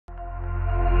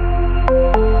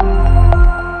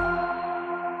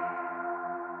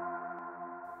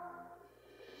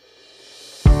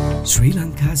Sri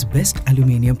Lanka's best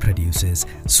aluminium producers,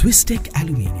 SWISSTEK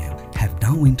Aluminium, have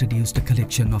now introduced a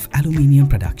collection of aluminium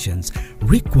productions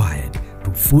required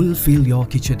to fulfill your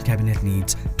kitchen cabinet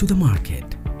needs to the market.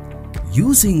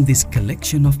 Using this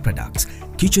collection of products,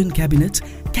 kitchen cabinets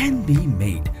can be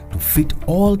made to fit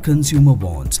all consumer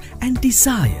wants and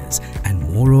desires, and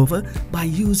moreover, by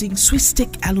using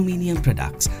SWISSTEK Aluminium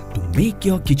products to make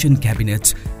your kitchen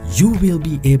cabinets, you will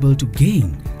be able to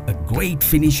gain a great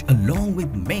finish along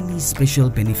with many special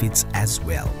benefits as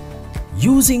well.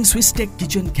 Using SWISSTEK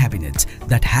kitchen cabinets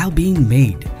that have been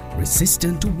made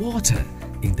resistant to water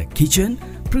in the kitchen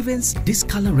prevents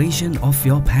discoloration of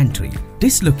your pantry,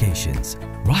 dislocations,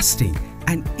 rusting,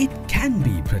 and it can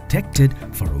be protected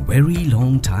for a very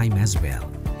long time as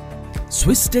well.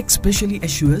 SWISSTEK specially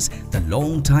assures the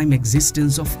long-time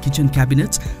existence of kitchen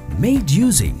cabinets made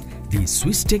using these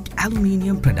SWISSTEK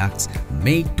aluminium products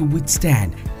made to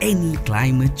withstand any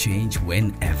climate change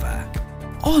whenever.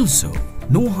 Also,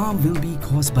 no harm will be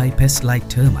caused by pests like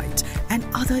termites and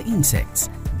other insects.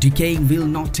 Decaying will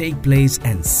not take place,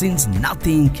 and since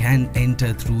nothing can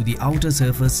enter through the outer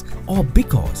surface or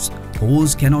because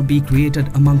pores cannot be created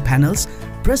among panels,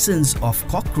 presence of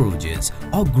cockroaches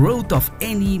or growth of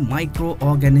any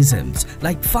microorganisms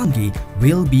like fungi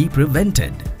will be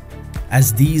prevented.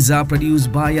 As these are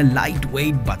produced by a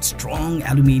lightweight but strong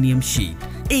aluminium sheet,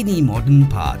 any modern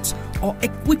parts or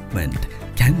equipment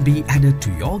can be added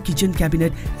to your kitchen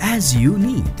cabinet as you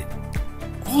need.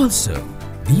 Also,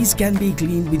 these can be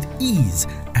cleaned with ease,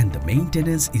 and the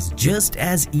maintenance is just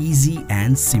as easy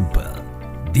and simple.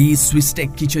 These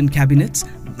SWISSTEK kitchen cabinets,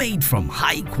 made from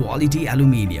high-quality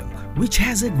aluminium, which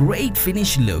has a great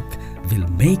finish look, will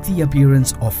make the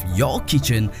appearance of your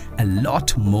kitchen a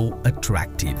lot more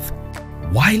attractive.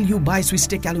 While you buy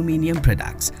SWISSTEK aluminium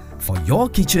products for your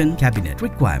kitchen cabinet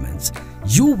requirements,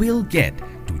 you will get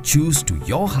to choose to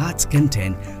your heart's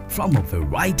content from a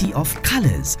variety of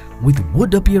colors with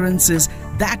wood appearances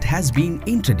that has been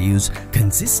introduced,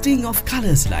 consisting of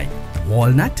colors like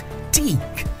walnut, teak,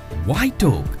 white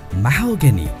oak,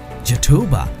 mahogany,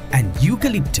 jatoba and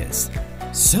eucalyptus.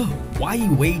 So why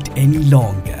wait any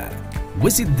longer?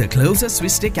 Visit the closest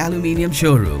SWISSTEK aluminium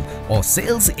showroom or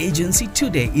sales agency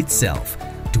today itself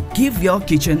to give your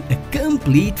kitchen a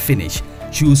complete finish.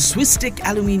 Choose SWISSTEK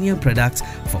aluminium products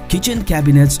for kitchen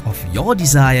cabinets of your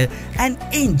desire and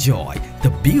enjoy the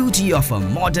beauty of a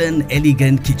modern,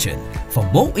 elegant kitchen. For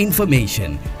more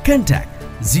information, contact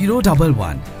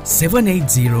 011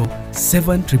 780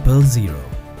 7000.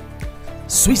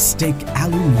 SWISSTEK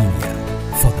Aluminium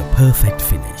for the perfect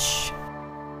finish.